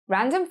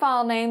Random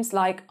file names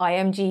like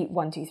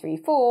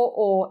img1234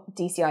 or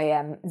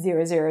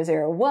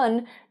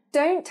dcim0001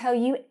 don't tell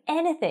you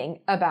anything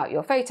about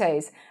your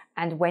photos,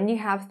 and when you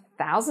have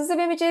thousands of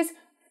images,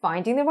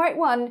 finding the right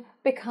one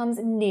becomes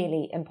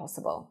nearly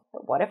impossible.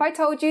 But what if I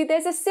told you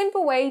there's a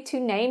simple way to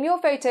name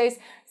your photos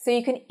so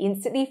you can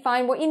instantly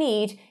find what you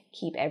need,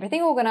 keep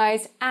everything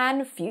organized,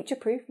 and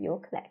future-proof your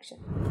collection?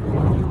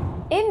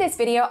 In this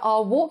video,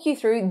 I'll walk you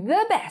through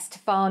the best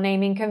file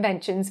naming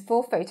conventions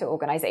for photo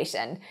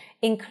organization,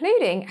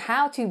 including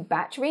how to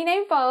batch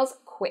rename files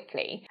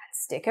quickly.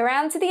 Stick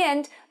around to the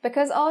end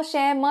because I'll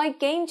share my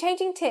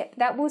game-changing tip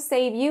that will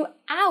save you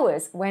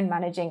hours when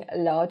managing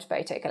large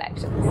photo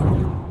collections.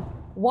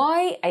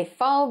 Why a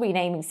file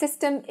renaming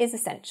system is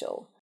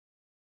essential.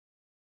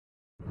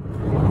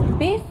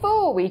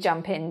 Before we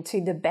jump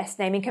into the best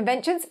naming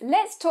conventions,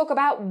 let's talk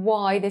about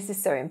why this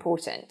is so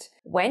important.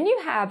 When you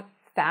have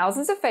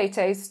thousands of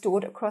photos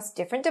stored across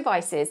different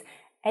devices,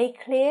 a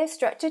clear,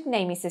 structured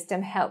naming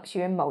system helps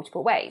you in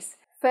multiple ways.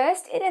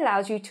 First, it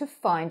allows you to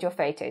find your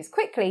photos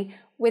quickly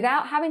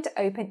without having to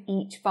open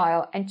each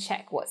file and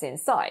check what's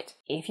inside.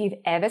 If you've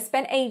ever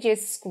spent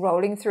ages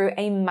scrolling through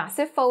a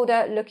massive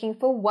folder looking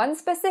for one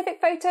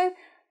specific photo,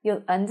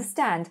 you'll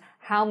understand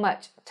how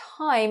much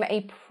time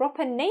a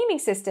proper naming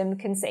system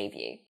can save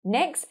you.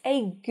 Next,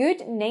 a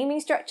good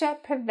naming structure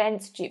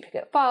prevents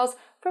duplicate files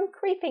from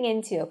creeping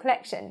into your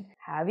collection.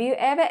 Have you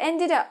ever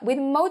ended up with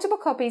multiple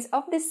copies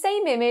of the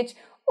same image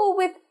or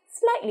with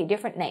slightly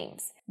different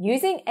names?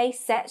 Using a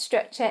set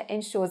structure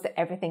ensures that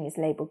everything is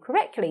labeled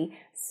correctly,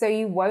 so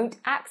you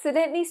won't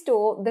accidentally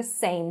store the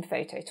same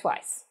photo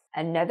twice.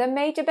 Another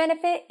major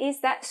benefit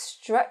is that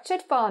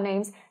structured file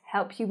names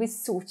help you with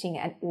sorting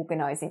and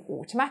organizing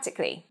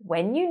automatically.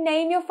 When you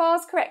name your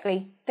files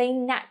correctly, they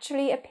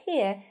naturally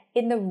appear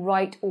in the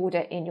right order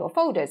in your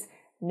folders,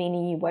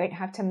 meaning you won't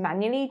have to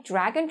manually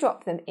drag and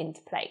drop them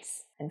into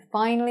place. And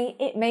finally,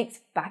 it makes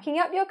backing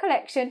up your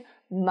collection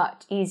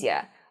much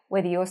easier.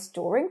 Whether you're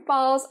storing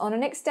files on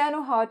an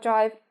external hard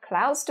drive,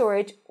 cloud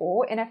storage,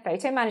 or in a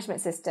photo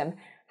management system,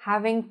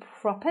 having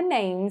proper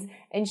names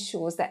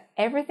ensures that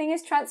everything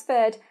is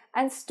transferred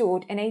and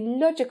stored in a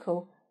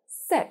logical,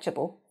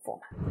 searchable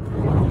format.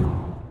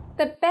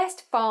 The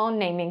best file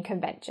naming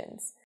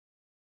conventions.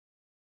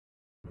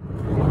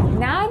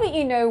 Now that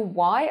you know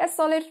why a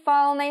solid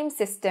file name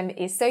system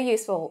is so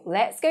useful,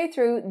 let's go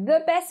through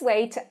the best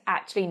way to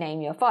actually name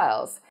your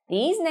files.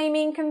 These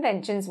naming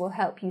conventions will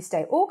help you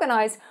stay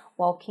organized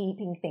while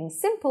keeping things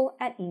simple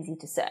and easy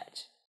to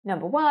search.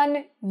 Number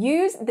 1,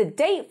 use the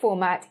date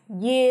format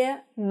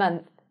year,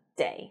 month,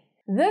 day.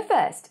 The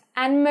first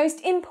and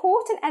most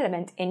important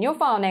element in your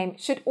file name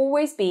should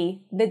always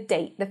be the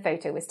date the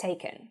photo was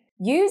taken.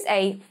 Use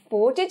a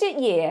 4-digit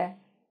year,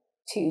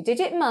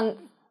 2-digit month,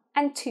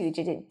 and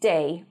 2-digit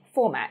day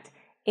format.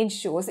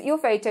 Ensures that your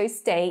photos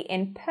stay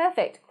in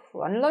perfect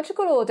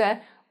chronological order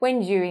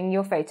when viewing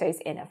your photos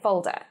in a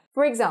folder.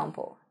 For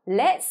example,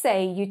 let's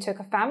say you took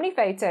a family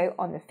photo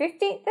on the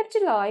 15th of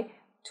July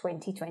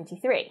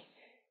 2023.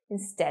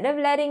 Instead of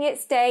letting it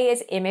stay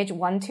as image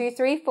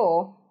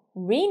 1234,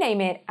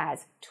 rename it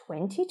as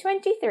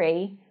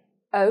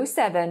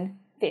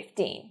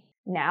 2023-07-15.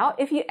 Now,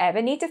 if you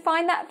ever need to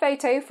find that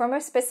photo from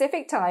a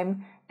specific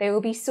time, they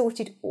will be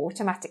sorted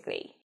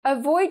automatically.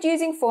 Avoid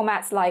using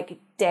formats like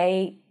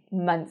day,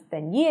 month,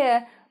 then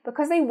year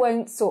because they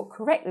won't sort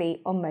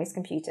correctly on most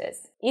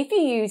computers. If you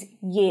use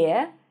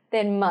year,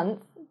 then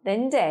month,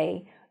 then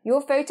day,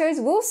 your photos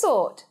will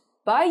sort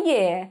by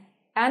year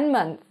and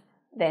month,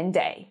 then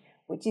day,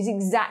 which is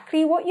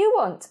exactly what you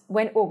want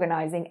when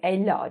organizing a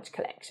large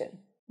collection.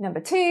 Number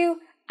 2,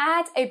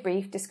 add a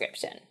brief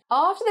description.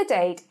 After the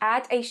date,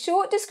 add a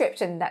short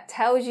description that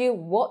tells you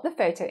what the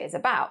photo is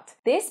about.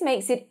 This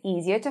makes it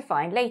easier to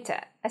find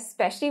later,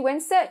 especially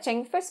when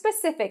searching for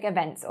specific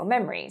events or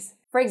memories.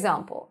 For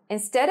example,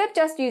 instead of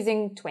just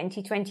using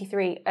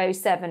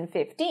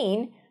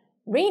 2023-07-15,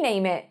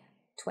 rename it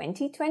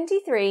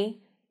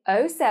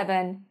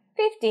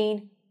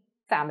 2023-07-15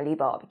 Family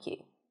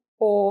Barbecue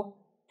or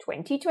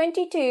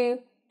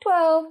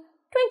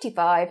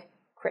 2022-12-25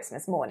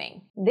 Christmas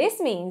morning. This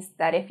means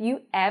that if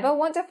you ever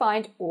want to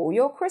find all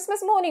your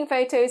Christmas morning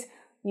photos,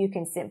 you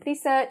can simply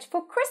search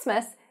for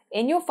Christmas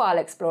in your file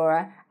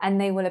explorer and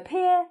they will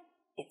appear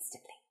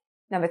instantly.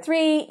 Number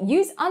 3,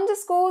 use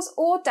underscores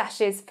or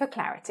dashes for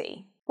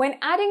clarity. When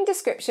adding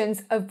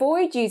descriptions,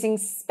 avoid using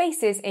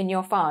spaces in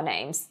your file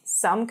names.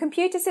 Some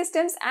computer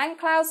systems and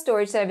cloud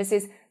storage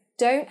services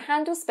don't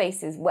handle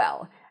spaces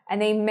well,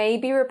 and they may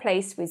be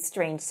replaced with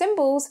strange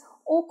symbols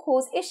or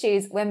cause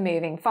issues when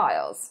moving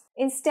files.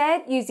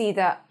 Instead, use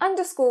either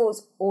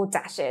underscores or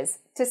dashes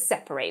to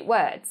separate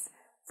words.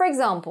 For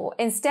example,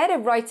 instead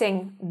of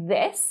writing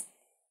this,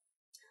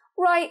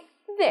 write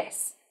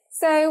this.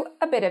 So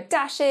a bit of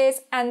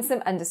dashes and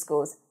some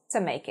underscores to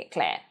make it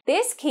clear.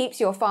 This keeps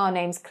your file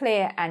names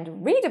clear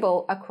and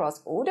readable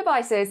across all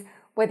devices,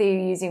 whether you're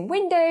using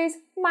Windows,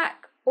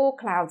 Mac, or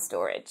cloud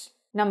storage.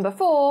 Number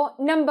 4,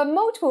 number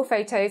multiple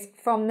photos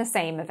from the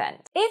same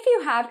event. If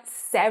you have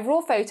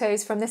several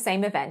photos from the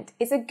same event,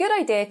 it's a good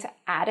idea to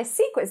add a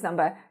sequence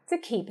number to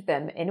keep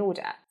them in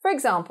order. For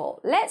example,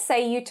 let's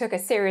say you took a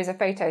series of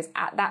photos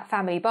at that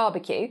family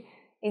barbecue.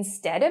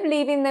 Instead of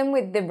leaving them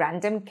with the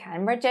random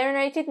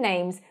camera-generated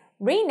names,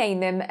 rename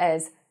them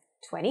as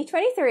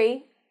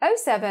 2023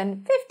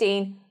 07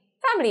 15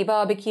 family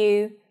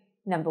barbecue,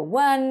 number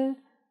 1,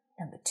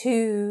 number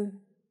 2,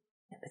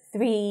 number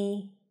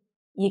 3.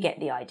 You get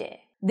the idea.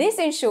 This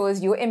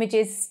ensures your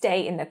images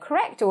stay in the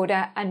correct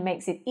order and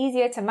makes it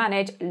easier to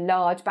manage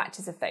large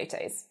batches of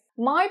photos.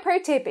 My pro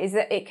tip is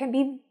that it can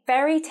be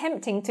very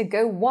tempting to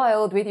go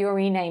wild with your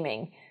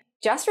renaming.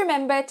 Just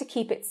remember to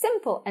keep it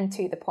simple and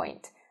to the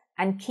point.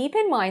 And keep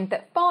in mind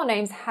that file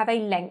names have a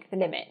length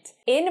limit.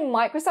 In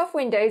Microsoft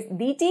Windows,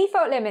 the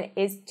default limit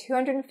is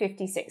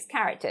 256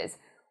 characters,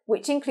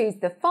 which includes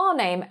the file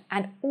name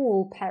and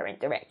all parent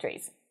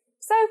directories.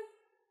 So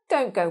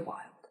don't go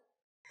wild.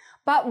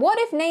 But what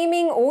if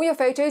naming all your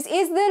photos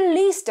is the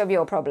least of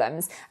your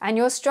problems and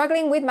you're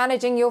struggling with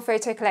managing your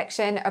photo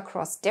collection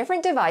across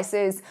different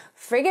devices,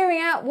 figuring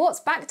out what's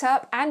backed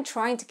up and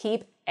trying to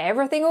keep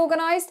everything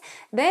organized?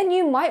 Then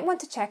you might want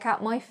to check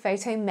out my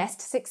Photo Mess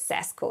to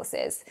Success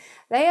courses.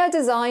 They are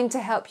designed to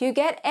help you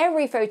get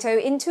every photo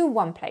into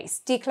one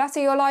place,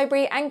 declutter your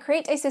library and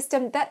create a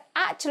system that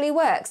actually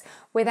works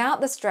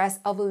without the stress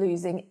of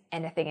losing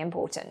anything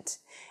important.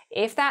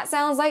 If that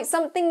sounds like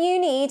something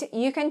you need,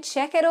 you can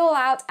check it all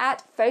out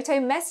at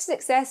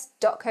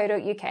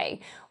photomesssuccess.co.uk,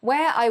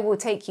 where I will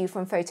take you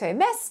from photo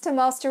mess to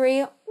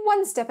mastery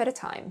one step at a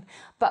time.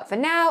 But for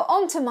now,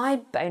 on to my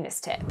bonus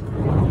tip.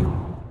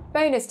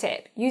 Bonus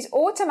tip, use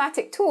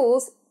automatic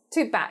tools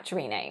to batch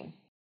rename.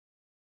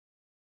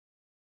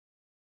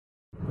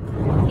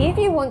 If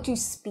you want to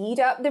speed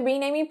up the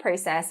renaming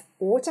process,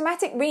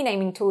 automatic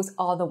renaming tools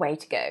are the way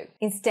to go.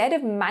 Instead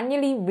of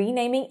manually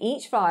renaming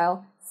each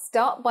file,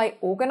 start by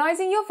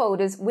organizing your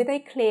folders with a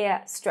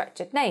clear,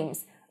 structured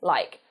names,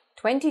 like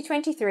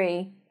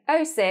 2023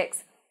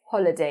 06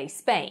 Holiday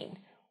Spain,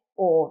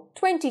 or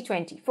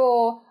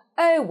 2024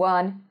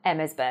 01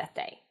 Emma's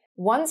birthday.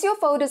 Once your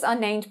folders are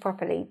named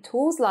properly,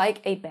 tools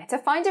like a Better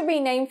Find a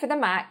Rename for the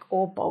Mac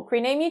or Bulk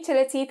Rename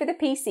utility for the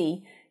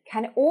PC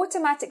can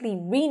automatically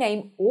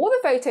rename all the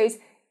photos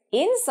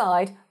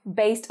inside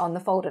based on the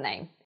folder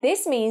name.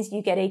 This means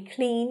you get a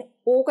clean,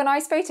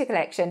 organized photo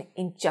collection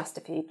in just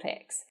a few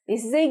clicks.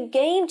 This is a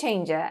game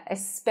changer,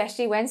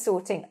 especially when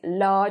sorting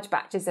large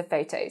batches of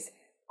photos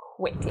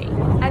quickly.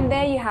 And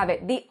there you have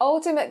it, the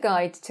ultimate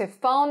guide to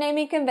file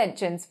naming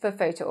conventions for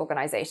photo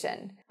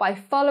organization. By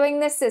following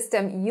this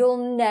system,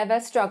 you'll never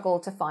struggle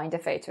to find a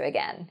photo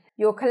again.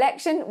 Your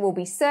collection will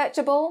be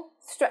searchable,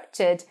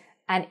 structured,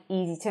 and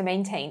easy to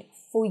maintain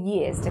for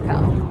years to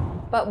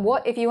come. But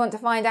what if you want to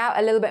find out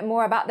a little bit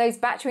more about those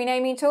batch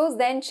renaming tools?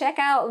 Then check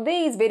out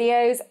these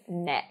videos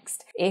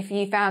next. If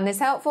you found this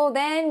helpful,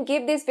 then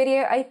give this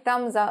video a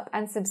thumbs up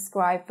and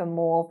subscribe for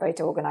more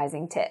photo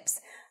organizing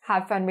tips.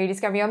 Have fun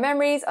rediscovering your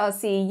memories. I'll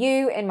see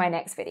you in my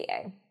next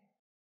video.